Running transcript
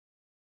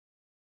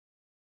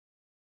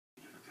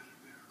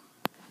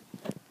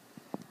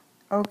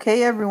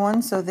Okay,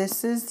 everyone, so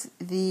this is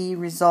the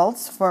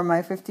results for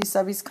my 50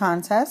 subbies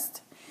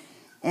contest,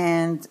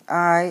 and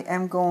I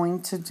am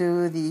going to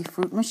do the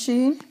fruit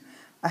machine.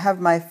 I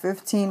have my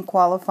 15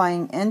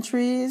 qualifying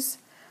entries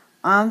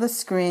on the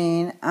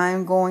screen.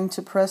 I'm going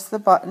to press the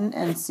button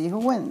and see who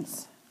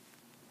wins.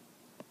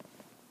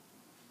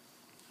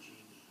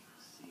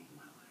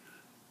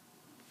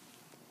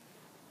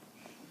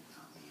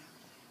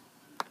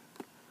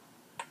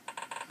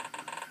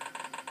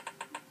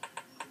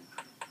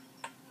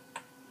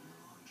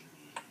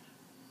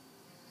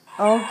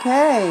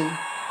 Okay,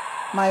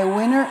 my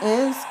winner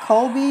is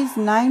Colby's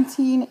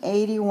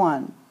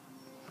 1981.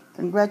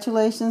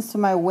 Congratulations to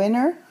my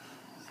winner.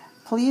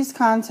 Please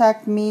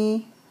contact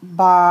me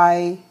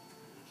by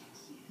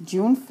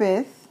June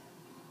 5th.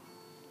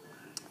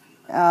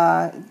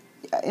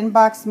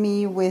 Inbox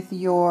me with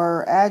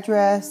your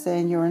address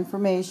and your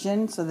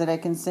information so that I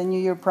can send you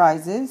your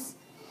prizes.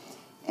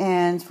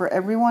 And for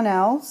everyone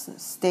else,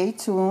 stay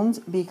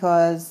tuned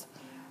because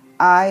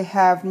I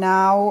have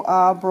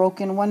now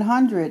broken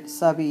 100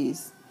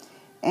 subbies.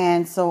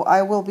 And so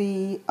I will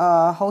be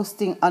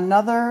hosting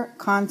another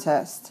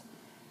contest.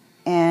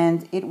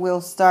 And it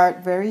will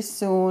start very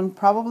soon,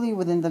 probably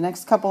within the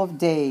next couple of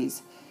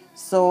days.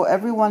 So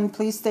everyone,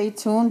 please stay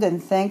tuned,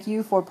 and thank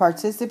you for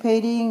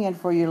participating and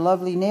for your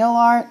lovely nail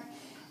art.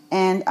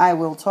 And I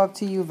will talk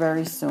to you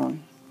very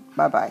soon.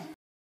 Bye-bye.